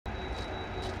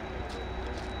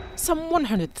Some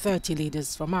 130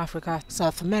 leaders from Africa,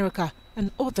 South America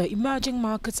and other emerging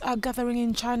markets are gathering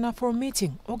in China for a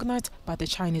meeting organized by the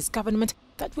Chinese government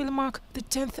that will mark the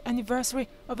 10th anniversary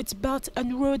of its Belt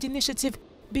and Road Initiative,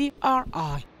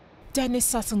 BRI.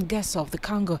 Denis, Sassou of the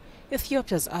Congo,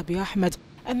 Ethiopia's Abiy Ahmed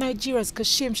and Nigeria's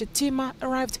Kashim Shettima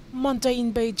arrived Monday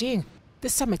in Beijing. The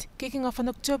summit, kicking off on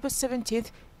October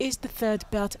 17th, is the third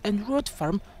Belt and Road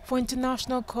Forum for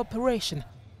international cooperation.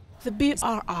 The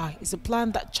BRI is a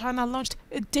plan that China launched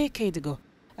a decade ago.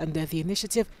 Under the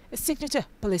initiative, a signature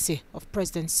policy of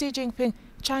President Xi Jinping,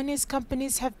 Chinese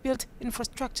companies have built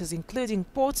infrastructures including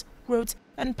ports, roads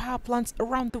and power plants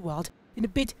around the world in a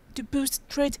bid to boost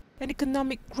trade and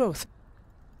economic growth.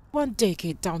 1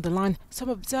 decade down the line, some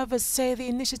observers say the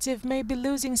initiative may be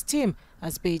losing steam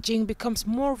as Beijing becomes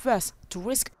more averse to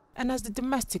risk and as the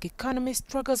domestic economy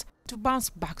struggles to bounce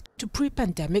back to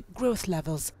pre-pandemic growth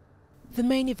levels. The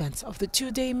main events of the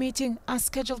 2-day meeting are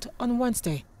scheduled on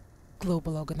Wednesday.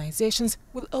 Global organizations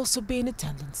will also be in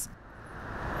attendance.